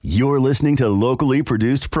You're listening to locally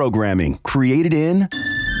produced programming created in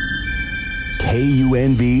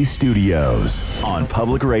KUNV Studios on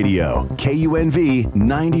Public Radio, KUNV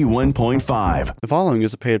 91.5. The following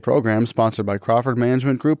is a paid program sponsored by Crawford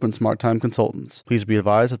Management Group and Smart Time Consultants. Please be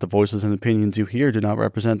advised that the voices and opinions you hear do not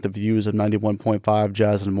represent the views of 91.5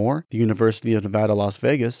 Jazz and More, the University of Nevada, Las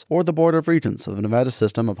Vegas, or the Board of Regents of the Nevada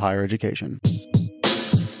System of Higher Education.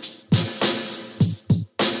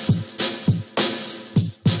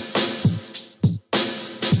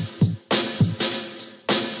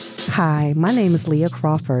 Hi, my name is Leaha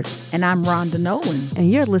Crawford. And I'm Rhonda Nolan. And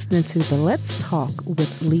you're listening to the Let's Talk with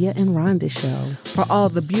Leaha and Rhonda show. For all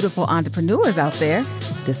the beautiful entrepreneurs out there,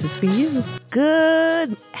 this is for you.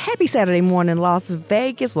 Happy Saturday morning, Las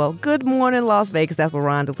Vegas. Well, good morning, Las Vegas. That's what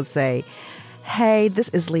Rhonda would say. Hey, this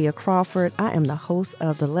is Leaha Crawford. I am the host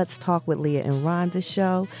of the Let's Talk with Leaha and Rhonda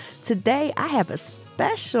show. Today, I have a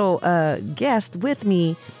special guest with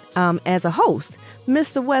me as a host.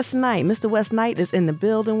 Mr. Wesley Knight. Mr. Wesley Knight is in the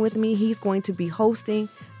building with me. He's going to be hosting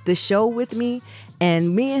the show with me.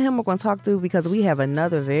 And me and him are going to talk through because we have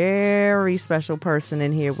another very special person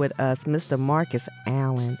in here with us, Mr. Marcus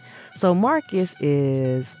Allen. So Marcus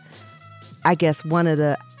is, I guess, one of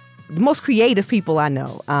the most creative people I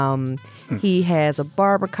know. He has a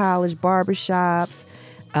barber college, barbershops,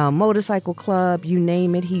 motorcycle club, you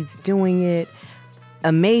name it. He's doing it.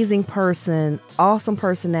 Amazing person, awesome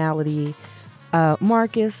personality.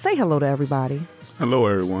 Marcus, say hello to everybody. Hello,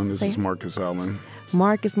 everyone. This is Marcus Allen.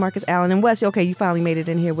 Marcus Allen. And Wes, okay, you finally made it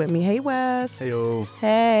in here with me. Hey, Wes. Heyo.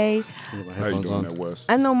 Hey. How you doing there, Wes?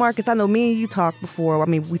 I know, Marcus, I know me and you talked before. I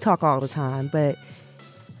mean, we talk all the time. But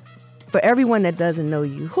for everyone that doesn't know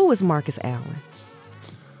you, who is Marcus Allen?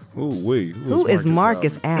 Who is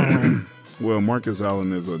Marcus Allen? Well, Marcus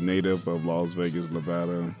Allen is a native of Las Vegas,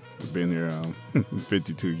 Nevada. I've been here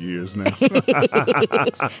 52 years now.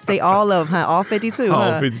 Say all of them, huh? All 52, huh?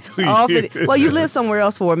 All 52 years. Well, you lived somewhere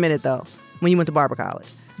else for a minute, though, when you went to Barber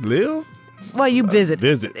College. Live? Well, you visit.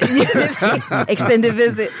 Extended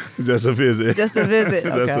visit. Just a visit. Just a visit.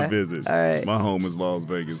 Okay. Just a visit. All right. My home is Las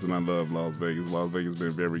Vegas, and I love Las Vegas. Las Vegas has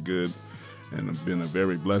been very good and it's been a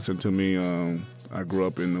very blessing to me. I grew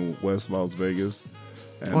up in the West Las Vegas.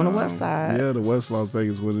 And, on the west side. Yeah, the West Las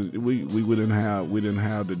Vegas. We didn't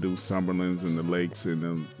have to do Summerlins and the lakes and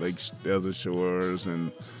the Lake Desert Shores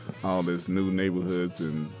and all this new neighborhoods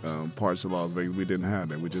and parts of Las Vegas. We didn't have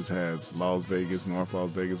that. We just had Las Vegas, North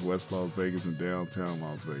Las Vegas, West Las Vegas, and downtown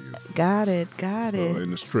Las Vegas. Got it.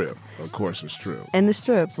 And the Strip, of course, the Strip. And the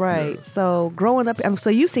Strip, right. Yeah. So growing up,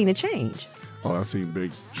 so you've seen a change. Oh, I've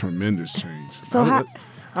seen tremendous change. So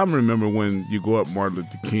I remember when you go up Martin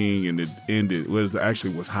Luther King and it ended. It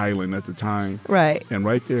was Highland at the time. Right. And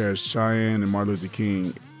right there at Cheyenne and Martin Luther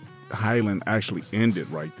King, Highland actually ended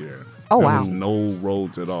right there. Oh, there wow. was no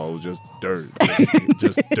roads at all. It was just dirt.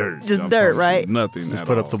 Just dirt. Just dirt, right? Nothing Just at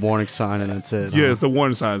put all. up the warning sign and that's it. Yeah, it's the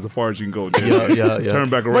warning sign as far as you can go. Yeah. Turn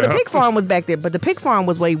back around. Well, the pig farm was back there, but the pig farm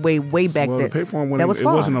was way back there. The pig farm, it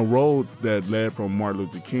wasn't a road that led from Martin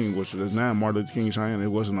Luther King, which is now Martin Luther King, Cheyenne. It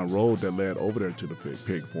wasn't a road that led over there to the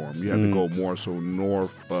pig farm. You had to go more so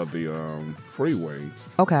north of the freeway.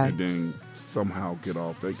 Okay. And then somehow get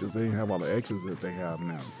off there because they didn't have all the exits that they have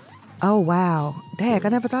now. Oh, wow. Dang, I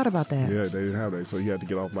never thought about that. Yeah, they didn't have that. So you had to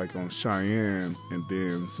get off like on Cheyenne and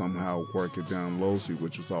then somehow work it down Losey,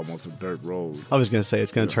 which is almost a dirt road. I was going to say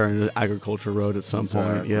it's going to turn into agriculture road at some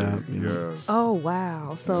point. Yeah. Yes. Oh,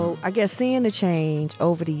 wow. So I guess seeing the change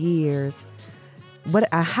over the years,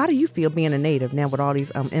 how do you feel being a native now with all these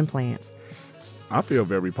implants? I feel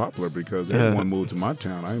very popular because everyone moved to my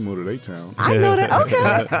town. I ain't moved to their town. I know that. Okay.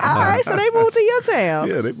 All right. So they moved to your town.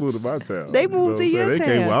 Yeah, they moved to my town. They moved to your town. They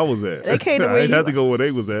came where I was at. They came to where I didn't have to go where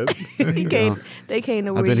they was at. They came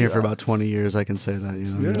to where I've been here you for are. about 20 years. I can say that.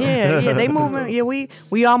 Yeah, they moving. Yeah,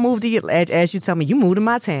 we all moved to you. As you tell me, you moved to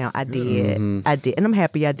my town. I did. Mm-hmm. I did. And I'm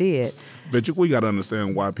happy I did. But we got to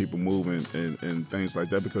understand why people move and things like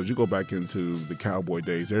that, because you go back into the cowboy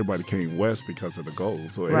days, everybody came west because of the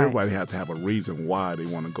gold. So everybody had to have a reason why they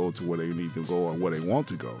want to go to where they need to go or where they want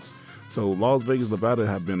to go. So Las Vegas, Nevada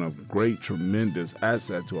have been a great, tremendous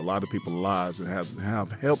asset to a lot of people's lives and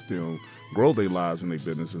have helped them grow their lives and their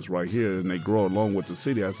businesses right here. And they grow along with the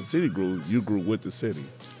city. As the city grew, you grew with the city.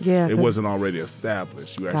 Yeah. It wasn't already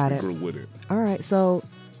established. You actually grew with it. All right. So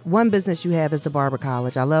one business you have is the Barber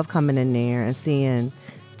College. I love coming in there and seeing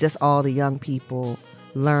just all the young people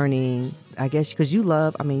learning, I guess, because you're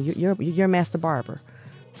a master barber.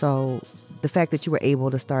 So the fact that you were able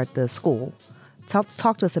to start the school,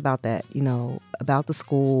 talk to us about that, about the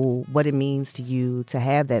school, what it means to you to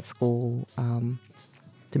have that school.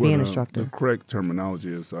 to be an instructor? The correct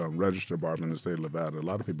terminology is registered barber in the state of Nevada. A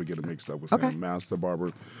lot of people get it mixed up with saying master barber,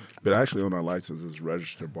 but actually on our license is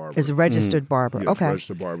registered barber. It's registered barber. Yes, okay.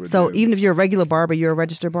 Registered barber. So then, even if you're a regular barber, you're a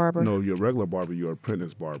registered barber? No, you're a regular barber, you're an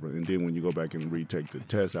apprentice barber. And then when you go back and retake the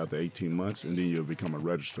test after 18 months, and then you'll become a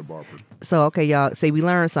registered barber. So, okay, y'all, say we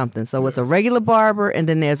learned something. So it's a regular barber, and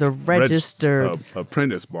then there's a registered...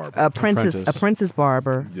 apprentice barber. Apprentice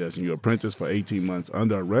barber. Yes, and you're apprentice for 18 months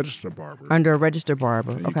under a registered barber. Under a registered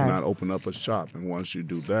barber, and you cannot open up a shop. And once you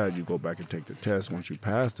do that, you go back and take the test. Once you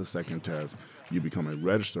pass the second test, you become a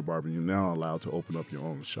registered barber. You're now allowed to open up your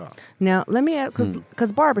own shop. Now, let me ask,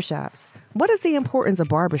 because barbershops, what is the importance of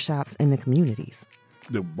barbershops in the communities?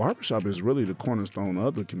 The barbershop is really the cornerstone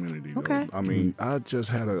of the community. Okay. Though. I mean, I just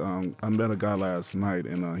had I met a guy last night,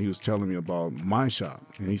 and he was telling me about my shop.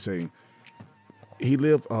 And he's saying, he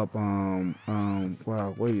lived up, in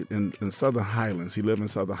Southern Highlands. He lived in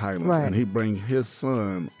Southern Highlands, right. And he bring his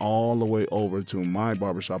son all the way over to my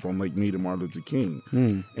barbershop on Lake Mead and Martin Luther King.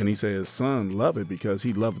 And he said his son loved it because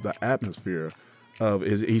he loved the atmosphere of.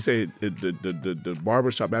 He said the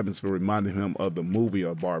barbershop atmosphere reminded him of the movie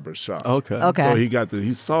of Barbershop. Okay. So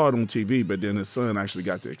he saw it on TV, but then his son actually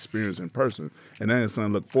got to experience it in person, and then his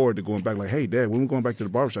son looked forward to going back. Like, hey, Dad, when we're going back to the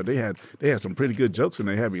barbershop, they had some pretty good jokes, and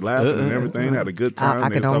they had me laughing and everything. Had a good time. I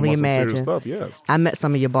can only imagine. Serious stuff. Yes. I met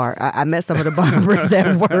some of your I met some of the barbers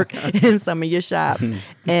that work in some of your shops,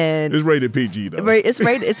 and it's rated PG though. It's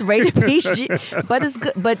rated PG, but it's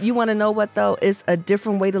good. But you want to know what though? It's a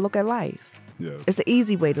different way to look at life. Yes. It's an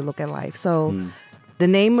easy way to look at life. So the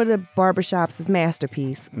name of the barbershops is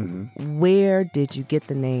Masterpiece. Where did you get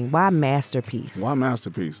the name? Why Masterpiece? Why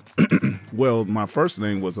Masterpiece? Well, my first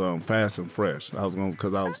name was Fast and Fresh.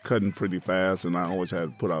 Because I was cutting pretty fast, and I always had to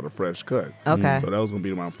put out a fresh cut. Okay. So that was going to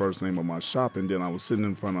be my first name of my shop. And then I was sitting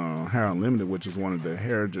in front of Hair Unlimited, which is one of the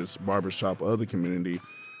heritage barbershop of the community.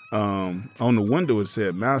 On the window, it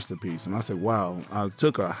said Masterpiece. And I said, wow. I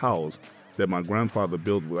took a house that my grandfather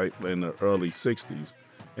built in the early 60s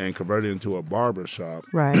and converted it into a barber shop.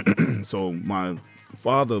 Right. So my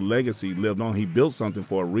father, Legacy, lived on. He built something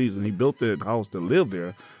for a reason. He built that house to live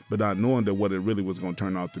there, but not knowing that what it really was going to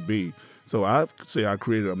turn out to be. So I say I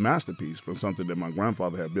created a masterpiece from something that my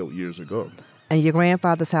grandfather had built years ago. And your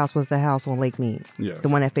grandfather's house was the house on Lake Mead. Yes. The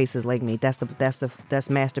one that faces Lake Mead. That's Masterpiece. That's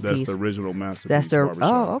the original Masterpiece. That's the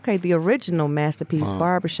barbershop. Oh, okay. The original Masterpiece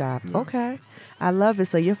barbershop. Yeah. Okay. I love it.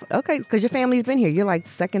 So you're okay because your family's been here. You're like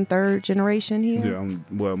second, third generation here. Yeah.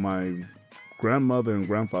 Well, my grandmother and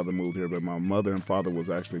grandfather moved here, but my mother and father was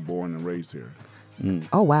actually born and raised here.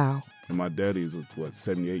 Oh wow. And my daddy is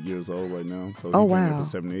 78 years old right now. So oh he's been wow. here for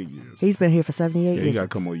 78 years. He's been here for 78 years. He got a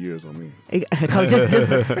couple more years on me.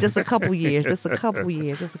 just a couple years. Just a couple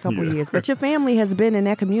years. But your family has been in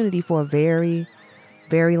that community for a very,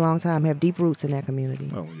 very long time. Have deep roots in that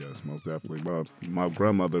community. Oh yes, most definitely. My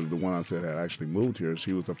grandmother, the one I said had actually moved here,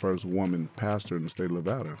 she was the first woman pastor in the state of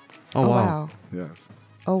Nevada. Oh wow. Yes.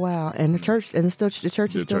 Oh wow! And the church, and the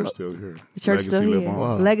church is still here. The church Legacy still here.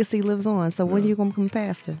 Wow. Legacy lives on. So when are you gonna become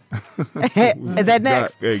pastor? Is that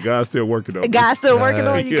next? God's still working on me. God's still working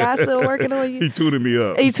on you. God's still working on you. He tuning me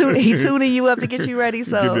up. He tuning you up to get you ready.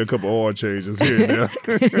 So give me a couple oil changes here and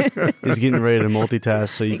there. He's getting ready to multitask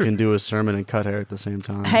so you can do a sermon and cut hair at the same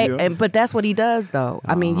time. Hey, but that's what he does, though.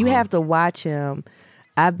 I mean, you have to watch him.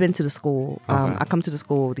 I've been to the school. I come to the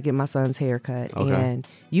school to get my son's haircut, and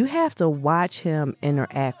you have to watch him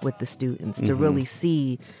interact with the students to really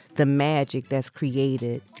see the magic that's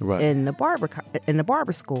created in the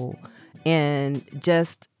barber school, and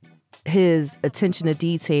just his attention to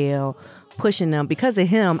detail, pushing them. Because of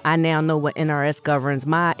him, I now know what NRS governs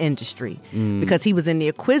my industry, because he was in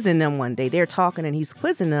there quizzing them one day. They're talking and he's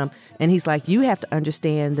quizzing them, and he's like, you have to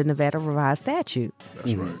understand the Nevada Revised Statute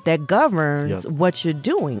that governs what you're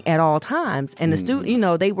doing at all times. And the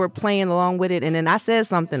student, they were playing along with it, and then I said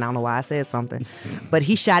something. I don't know why I said something, but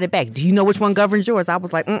he shot it back. Do you know which one governs yours? I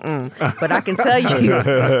was like, but I can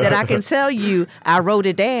tell you I wrote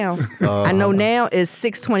it down. I know now it's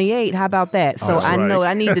 628. How about that? So I know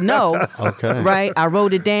I need to know. Right? I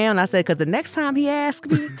wrote it down. I said, because the next time he asks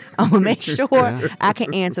me, I'm going to make sure I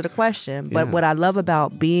can answer the question. But what I love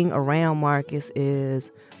about being around Marcus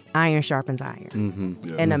is iron sharpens iron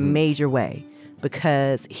in a major way.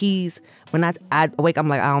 Because when I wake, I'm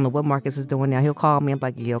like, I don't know what Marcus is doing now. He'll call me. I'm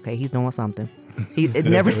like, yeah, okay, he's doing something. It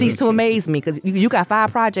never ceases to amaze me because you got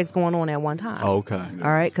 5 projects going on at one time. Okay.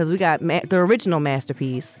 All right? Because we got the original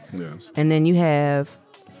Masterpiece. Yes. And then you have...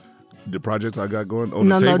 The projects I got going on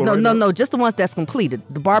the table right now? No, just the ones that's completed.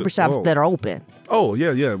 The barbershops that are open. Oh,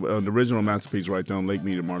 yeah. The original Masterpiece right there on Lake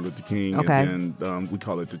Mead and Martin Luther King. Okay. And we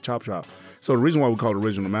call it the Chop Shop. So the reason why we call it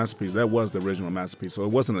Original Masterpiece, that was the original Masterpiece. So it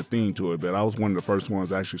wasn't a theme to it, but I was one of the first ones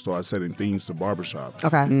that actually started setting themes to barbershops.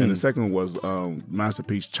 Okay. And the second one was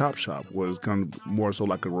Masterpiece Chop Shop, was kind of more so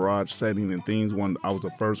like a garage setting and things. I was the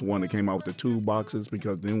first one that came out with the toolboxes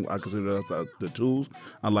because then I consider us the tools.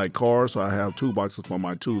 I like cars, so I have toolboxes for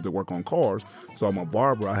my tools that work on cars. So I'm a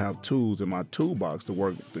barber. I have tools in my toolbox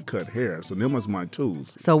to cut hair. So them was my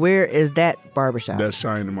tools. So where is that barbershop? That's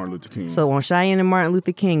Cheyenne and Martin Luther King. So on Cheyenne and Martin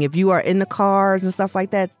Luther King, if you are in the cars and stuff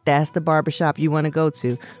like that, that's the barbershop you want to go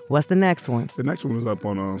to. What's the next one? The next one is up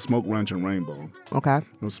on Smoke Ranch and Rainbow. Okay.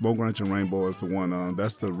 The Smoke Ranch and Rainbow is the one,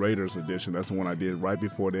 that's the Raiders edition. That's the one I did right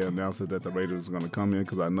before they announced that the Raiders are going to come in,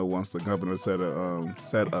 because I know once the governor set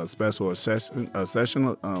a special session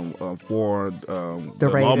for the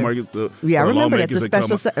Raiders. lawmakers. I remember that, the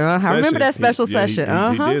special session. I remember that special session.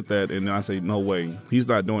 He did that, and I say, no way. He's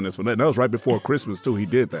not doing this for that. That was right before Christmas, too. He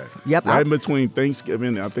did that. Yep. Right in between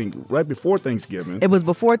Thanksgiving, I think right before Thanksgiving. It was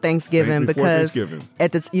before Thanksgiving because Thanksgiving.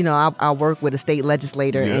 At this, I work with a state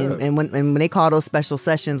legislator, and when they call those special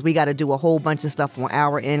sessions, we got to do a whole bunch of stuff on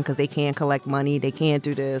our end because they can't collect money, they can't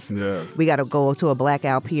do this. Yes. We got to go to a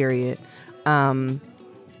blackout period.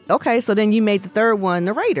 Okay, so then you made the third one,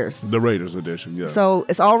 the Raiders. The Raiders edition, yeah. So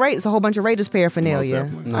it's all right. It's a whole bunch of Raiders paraphernalia.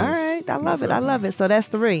 Most definitely. All right, I love it. So that's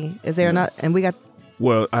 3. Is there not? And we got.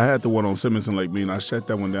 Well, I had the one on Simmons and Lake Mead, and I shut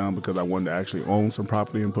that one down because I wanted to actually own some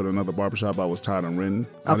property and put another barbershop. I was tired of renting.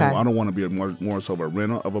 Okay. I don't want to be more so of a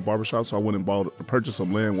renter of a barbershop, so I went and purchased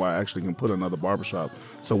some land where I actually can put another barbershop.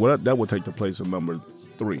 So that would take the place of number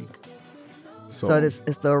 3. So it's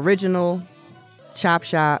the original Chop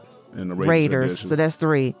Shop and the Raiders. Edition. So that's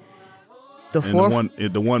 3. The fourth,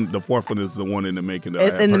 the fourth one is the one in the making.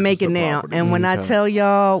 It's in the making now. Property. And when I tell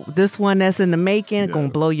y'all this one that's in the making, gonna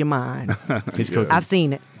blow your mind. He's cooking. I've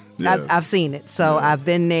seen it. Yeah. I've seen it. So I've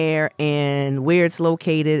been there, and where it's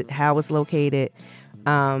located, how it's located,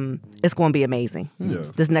 it's going to be amazing. Yeah.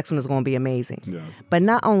 This next one is going to be amazing. Yes. But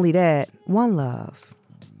not only that, One Love,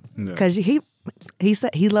 because he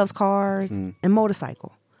said he loves cars and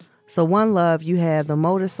motorcycle. So One Love, you have the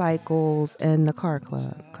motorcycles and the car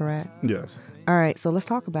club, correct? Yes. All right, so let's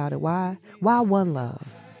talk about it. Why One Love?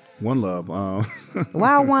 One Love.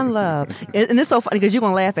 Why One Love? And it's so funny because you're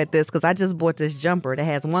going to laugh at this because I just bought this jumper that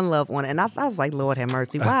has One Love on it. And I was like, Lord have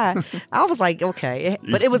mercy. Why? I was like, okay.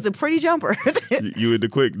 But it was a pretty jumper. You in the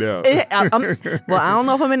click now. Well, I don't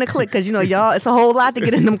know if I'm in the click because, y'all, it's a whole lot to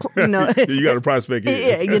get in them. You got a prospect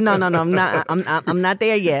in. Yeah, no, I'm not. I'm not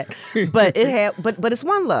there yet. But but it's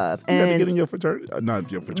One Love. You got to And get in your fraternity.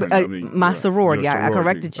 Not your fraternity. my sorority. Your I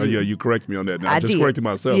corrected you. Yeah, you corrected me on that. Now, I I just did. corrected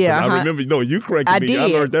myself. Yeah, I remember. No, you corrected me. I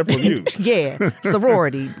learned that from you. Yeah,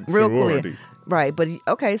 sorority, real Sorority. clear. Right, but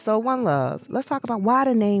okay, so One Love. Let's talk about why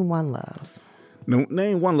the name One Love. The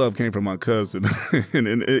name One Love came from my cousin, and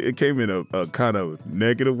it came in a kind of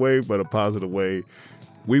negative way, but a positive way.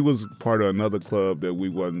 We was part of another club that we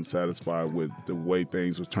wasn't satisfied with the way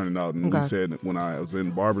things was turning out, and we said when I was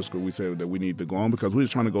in Barber School, we said that we need to go on because we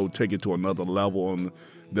was trying to go take it to another level on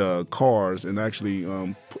the cars and actually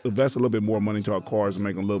invest a little bit more money into our cars and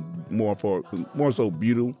make them a little more so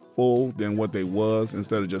beautiful than what they was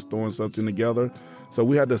instead of just throwing something together. So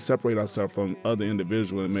we had to separate ourselves from other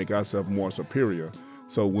individuals and make ourselves more superior.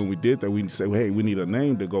 So when we did that, we said, hey, we need a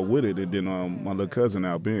name to go with it. And then my little cousin,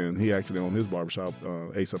 Al Ben, he actually owned his barbershop,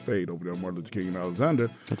 Ace of Fade, over there in Martin Luther King and Alexander.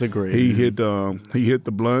 That's a great He hit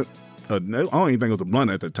the blunt. I don't even think it was a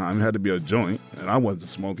blunt at the time. It had to be a joint. And I wasn't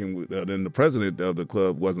smoking. Then the president of the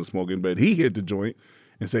club wasn't smoking, but he hit the joint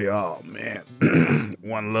and say, oh, man,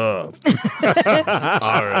 One Love.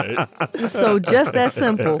 All right. So just that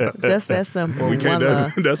simple. One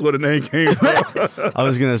Love. That's where the name came from. I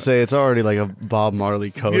was going to say, it's already like a Bob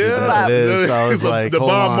Marley code. Yeah. It is. So I was like, the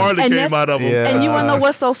hold Bob on. Marley And came out of him. Yeah. And you want to know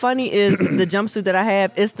what's so funny is the jumpsuit that I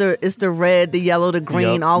have. It's the red, the yellow, the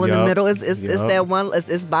green, Yep, all in the yep, middle. It's yep. that one.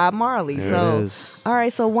 It's Bob Marley. There So it is. all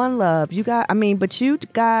right. So One Love. But you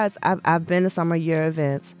guys, I've been to some of your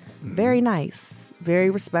events. Very nice.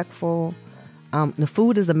 Very respectful. The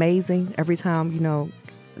food is amazing every time.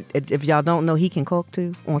 If y'all don't know, he can cook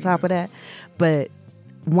too. On top of that, but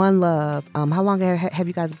One Love. How long have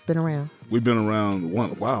you guys been around? We've been around.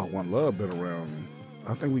 One Love been around.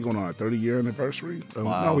 I think we're going on our 30-year anniversary.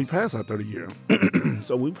 Wow. No, we passed our 30-year.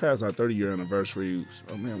 So we passed our 30-year anniversary.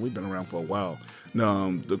 Oh man, we've been around for a while.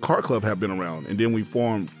 Now, the car club have been around, and then we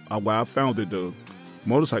formed. I founded the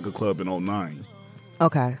motorcycle club in 2009.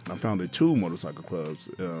 Okay. I founded 2 motorcycle clubs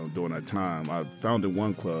during that time. I founded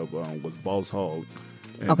one club, was Boss Hog,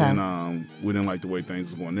 And then we didn't like the way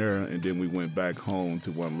things was going there, and then we went back home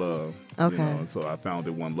to One Love. Okay. So I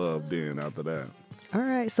founded One Love then after that. All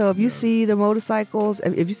right. So if you see the motorcycles,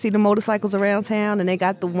 around town and they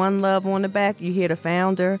got the One Love on the back, you hear the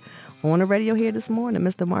founder on the radio here this morning,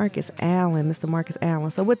 Mr. Marcus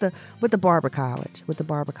Allen. So with the Barber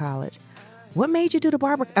College, what made you do the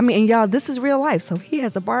barber? I mean, and y'all, this is real life. So he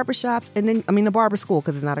has the barbershops and then, the barber school,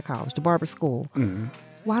 because it's not a college, the barber school. Mm-hmm.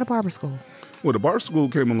 Why the barber school? Well, the barber school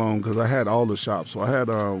came along because I had all the shops. So I had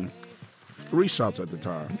 3 shops at the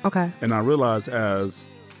time. Okay. And I realized as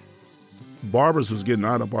barbers was getting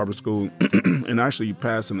out of barber school and actually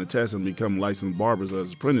passing the test and becoming licensed barbers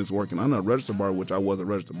as apprentices working under a registered barber, which I was a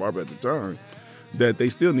registered barber at the time, that they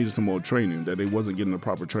still needed some more training, that they wasn't getting the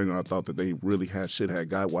proper training I thought that they really had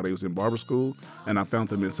got while they was in barber school. And I found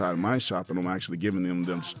them inside my shop, and I'm actually giving them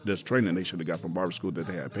this training they should have got from barber school that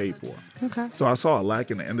they had paid for. Okay. So I saw a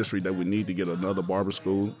lack in the industry that we need to get another barber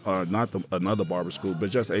school, another barber school, but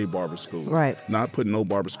just a barber school. Right. Not putting no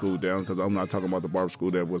barber school down, because I'm not talking about the barber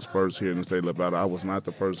school that was first here in the state of Nevada. I was not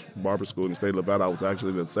the first barber school in the state of Nevada. I was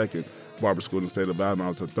actually the second barber school in the state of Nevada, and I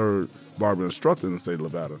was the third barber instructor in the state of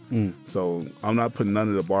Nevada. So I'm not putting none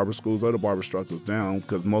of the barber schools or the barber instructors down,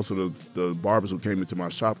 because most of the barbers who came into my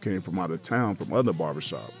shop came from out of town from other barber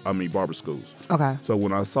schools. Okay. So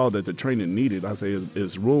when I saw that the training needed, I said,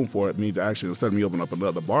 it's room for me to actually, instead of me opening up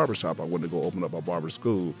another barber shop, I wanted to go open up a barber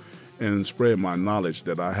school and spread my knowledge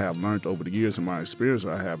that I have learned over the years and my experience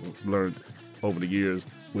I have learned over the years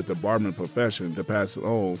with the barbering profession to pass it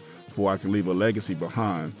on, before I can leave a legacy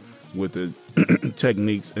behind with the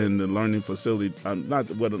techniques and the learning facility.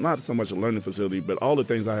 Not so much a learning facility, but all the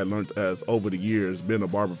things I had learned as over the years, being a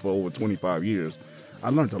barber for over 25 years.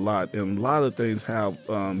 I learned a lot, and a lot of things have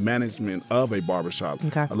management of a barbershop.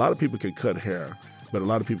 Okay. A lot of people can cut hair, but a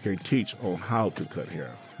lot of people can't teach on how to cut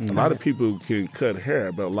hair. A lot of people can cut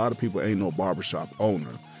hair, but a lot of people ain't no barbershop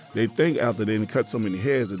owner. They think after they cut so many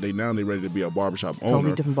heads that they ready to be a barbershop owner.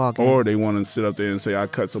 Totally different ballgame. Or they want to sit up there and say, I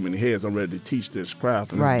cut so many heads, I'm ready to teach this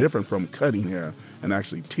craft. And it's different from cutting hair and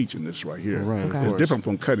actually teaching this right here. Right, okay. It's different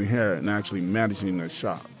from cutting hair and actually managing the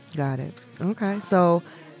shop. Got it. Okay. So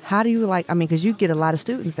how do you because you get a lot of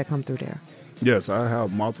students that come through there. Yes, I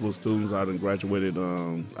have multiple students. I done graduated.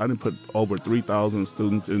 I done put over 3,000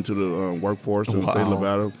 students into the workforce in the state of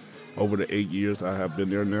Nevada. Over the 8 years I have been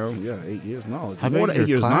there now. Yeah, 8 years. No, it's more than 8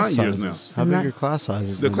 years, 9 years now. How big are your class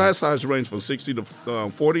sizes? The class size range from 60 to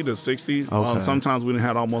 40 to 60. Okay. Sometimes we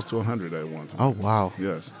had almost to 100 at one time. Oh, wow.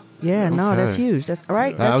 Yes. Yeah, no, that's huge. That's all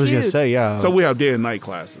right. Yeah. That's I was huge. going to say, yeah. So we have day and night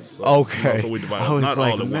classes. So, okay. So we divide I was not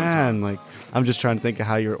like, all at one man, time. I'm just trying to think of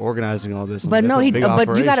how you're organizing all this. But no, you got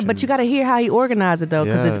to hear how he organized it though,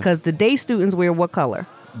 because the day students wear what color?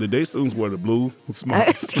 The day students wear the blue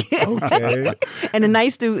smarts. Okay. And the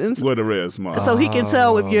night students wear the red smarts. So he can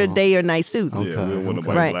tell if you're a day or night student. Yeah, we don't want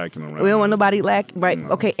nobody lacking around. We don't want nobody lacking. Right.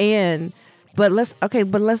 No. Okay. But let's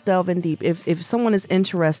delve in deep. If someone is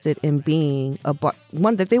interested in being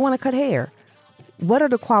if they want to cut hair, what are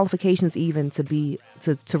the qualifications even to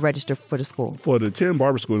register for the school? For the 10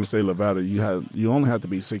 barber school in the state of Nevada, you only have to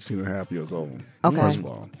be 16 and a half years old. Okay. First of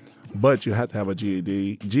all. But you have to have a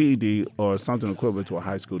GED or something equivalent to a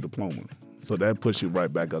high school diploma. So that puts you right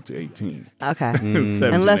back up to 18. Okay. 17,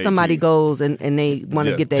 Unless somebody 18. goes and they want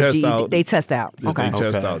to get that GED. They test out. Okay. They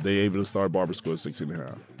test out. They're able to start barber school at 16 and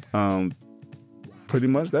a half. Pretty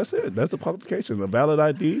much that's it. That's the qualification. A valid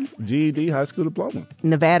ID, GED, high school diploma.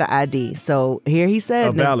 Nevada ID. So here he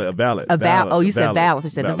said... A valid. Oh, you said valid. You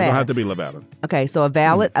said Nevada. It don't have to be Nevada. Okay, so a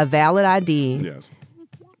valid ID. Yes.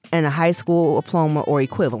 And a high school diploma or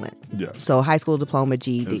equivalent. Yes. So high school diploma,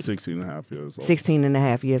 GED. And 16 and a half years old. 16 and a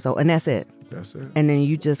half years old. And that's it. That's it. And then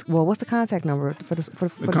you just, what's the contact number for the school?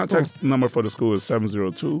 The contact number for the school is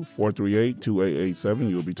 702-438-2887.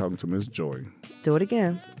 You'll be talking to Miss Joy. Do it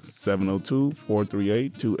again.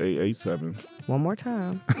 702-438-2887. One more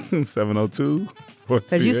time. 702-438.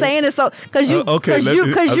 Because you're saying it so, because you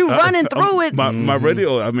running through it. My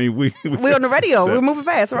radio, we're on the radio. We're moving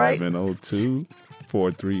fast, right?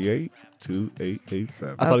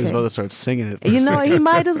 702-438-2887. I thought he was about to start singing it. He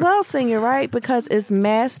might as well sing it, right? Because it's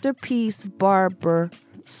Masterpiece Barber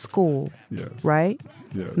School. Yes. Right?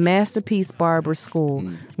 Yes. Masterpiece Barber School.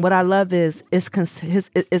 What I love is it's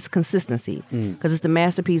consistency, because it's the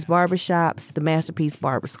Masterpiece Barbershops, the Masterpiece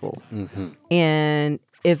Barber School. Mm-hmm. And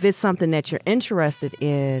if it's something that you're interested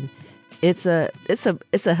in, it's a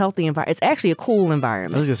healthy environment. It's actually a cool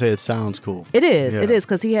environment. I was gonna say it sounds cool. It is. Yeah. It is,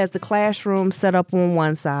 because he has the classroom set up on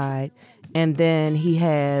one side, and then he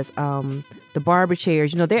has the barber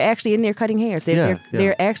chairs. They're actually in there cutting hairs.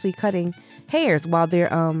 They're actually cutting hairs while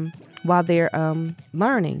they're while they're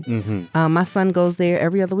learning. My son goes there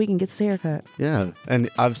every other week and gets his haircut. Yeah, and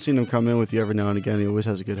I've seen him come in with you every now and again. He always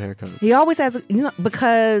has a good haircut. He always has,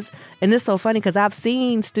 because, and it's so funny because I've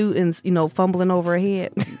seen students, fumbling over a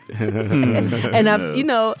head, and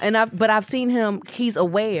I've seen him. He's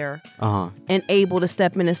aware and able to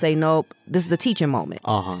step in and say, "Nope, this is a teaching moment.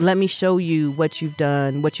 Let me show you what you've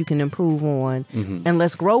done, what you can improve on, and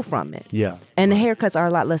let's grow from it." Yeah, and the haircuts are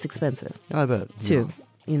a lot less expensive. I bet too.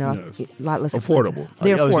 A lot less affordable. Expensive.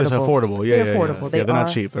 They're affordable. Affordable. Yeah, they're affordable. Yeah, they're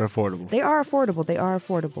not cheap. They're affordable. They are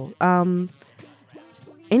affordable.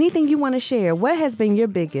 Anything you want to share? What has been your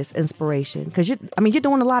biggest inspiration? Because you're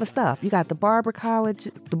doing a lot of stuff. You got the barber college,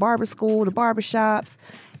 the barber school, the barber shops.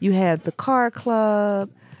 You have the car club.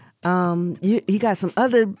 You got some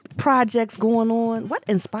other projects going on. What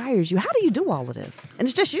inspires you? How do you do all of this? And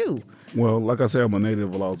it's just you. Well, like I said, I'm a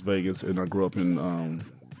native of Las Vegas, and I grew up in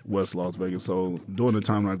West Las Vegas. So during the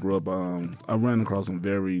time I grew up, I ran across some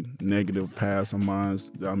very negative paths of mine.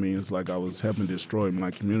 It's like I was helping destroy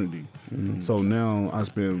my community. So now I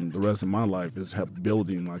spend the rest of my life is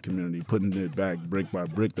building my community, putting it back brick by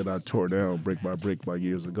brick that I tore down brick by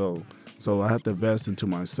years ago. So I have to invest into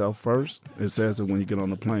myself first. It says that when you get on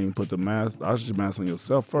the plane, put the oxygen mask on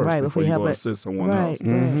yourself first before you go assist someone else.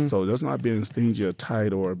 So that's not being stingy or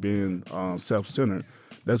tight or being self-centered.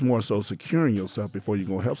 That's more so securing yourself before you're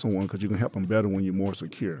going to help someone, because you can help them better when you're more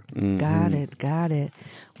secure. Got it.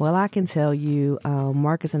 Well, I can tell you,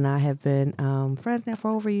 Marcus and I have been friends now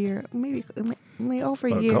for over a year, maybe over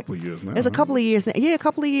a year. A couple of years now. It's a couple of years now. Yeah, a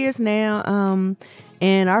couple of years now.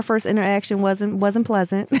 And our first interaction wasn't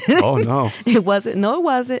pleasant. Oh no, it wasn't. No,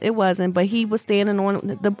 it wasn't. But he was standing on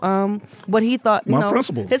the what he thought. My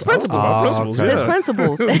principles. His principles. My principles. Okay. His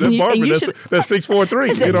principles. That's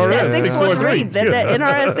 643. NRS 643. That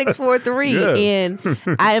NRS 643. Yeah.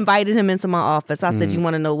 And I invited him into my office. I said, "You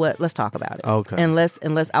want to know what? Let's talk about it." Okay. Unless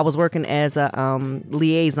I was working as a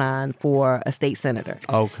liaison for a state senator.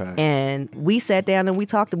 Okay. And we sat down and we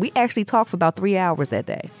talked. We actually talked for about 3 hours that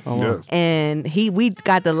day. Oh, wow. Yes. And we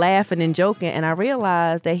got to laughing and joking, and I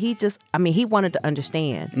realized that he wanted to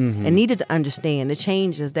understand and needed to understand the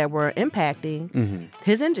changes that were impacting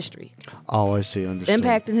his industry. Oh, I see. Understand.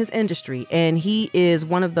 Impacting his industry. And he is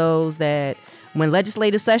one of those that when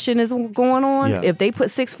legislative session is going on, if they put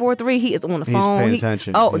 643, he is on the phone. He's paying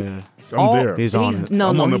attention. I'm there. He's on it.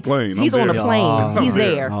 I'm on the plane. He's on the plane. He's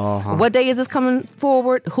there. Uh-huh. What day is this coming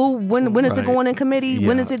forward? When is it going in committee? Yeah,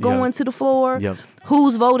 when is it going to the floor? Yep.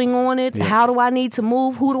 Who's voting on it? Yep. How do I need to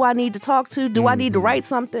move? Who do I need to talk to? Do I need to write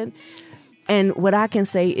something? And what I can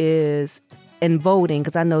say is, in voting,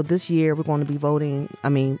 because I know this year we're going to be voting.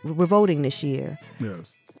 We're voting this year.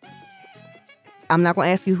 Yes. I'm not going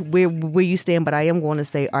to ask you where you stand, but I am going to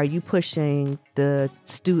say, are you pushing the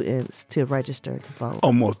students to register to vote?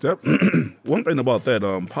 Oh, most definitely. One thing about that,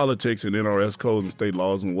 politics and NRS codes and state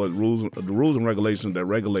laws and the rules and regulations that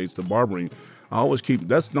regulates the barbering, I always keep,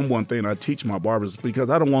 that's number one thing I teach my barbers, because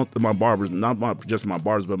I don't want my barbers, just my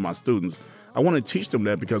barbers, but my students. I want to teach them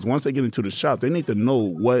that, because once they get into the shop, they need to know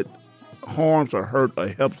what harms or hurt or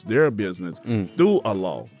helps their business through a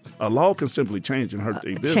law. A law can simply change and hurt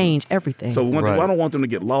their business. Change everything. So I don't want them to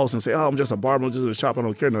get lost and say, "Oh, I'm just a barber, I'm just in a shop, I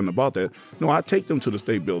don't care nothing about that." No, I take them to the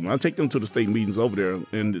state building. I take them to the state meetings over there,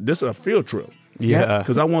 and this is a field trip. Yeah.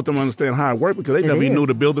 Because I want them to understand how it worked, because they never even knew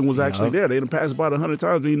the building was actually there. They done passed by it 100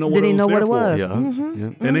 times, didn't know what it was there for.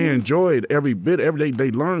 Yeah. And they enjoyed every bit. Every day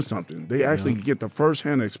they learned something. They actually get the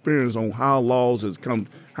first-hand experience on how laws has come,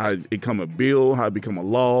 how it become a bill, how it become a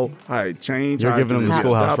law, how it changed. You're giving them the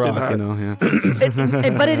schoolhouse rock,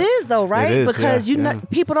 But it is though, right? It is, because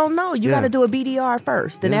people don't know. You got to do a BDR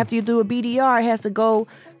first. Then after you do a BDR, it has to go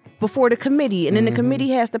before the committee, and then the committee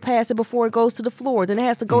has to pass it before it goes to the floor. Then it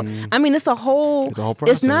has to go. It's a whole process.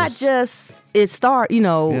 It's not just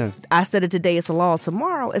I said it today, it's a law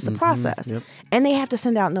tomorrow. It's a process. Yep. And they have to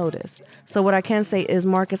send out notice. So what I can say is,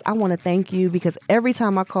 Marcus, I want to thank you, because every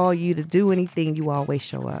time I call you to do anything, you always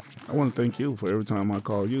show up. I want to thank you for every time I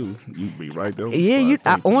call you. You be right there on the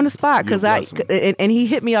spot. On the spot, because and he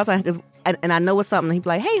hit me all the time, because and I know it's something. He'd be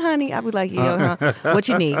like, "Hey, honey," I'd be like, "Yeah, what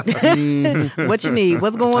you need? What you need?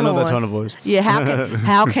 What's going on?" I know that tone of voice. Yeah,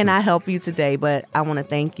 how can I help you today? But I want to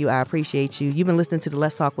thank you. I appreciate you. You've been listening to the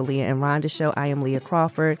Let's Talk with Leaha and Rhonda show. I am Leaha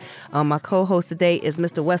Crawford. My co-host today is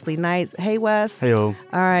Mr. Wesley Knight. Hey, Wes. Hey-o.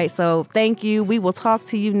 All right, so thank you. We will talk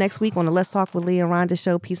to you next week on the Let's Talk with Leaha and Rhonda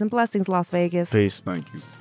show. Peace and blessings, Las Vegas. Peace. Thank you.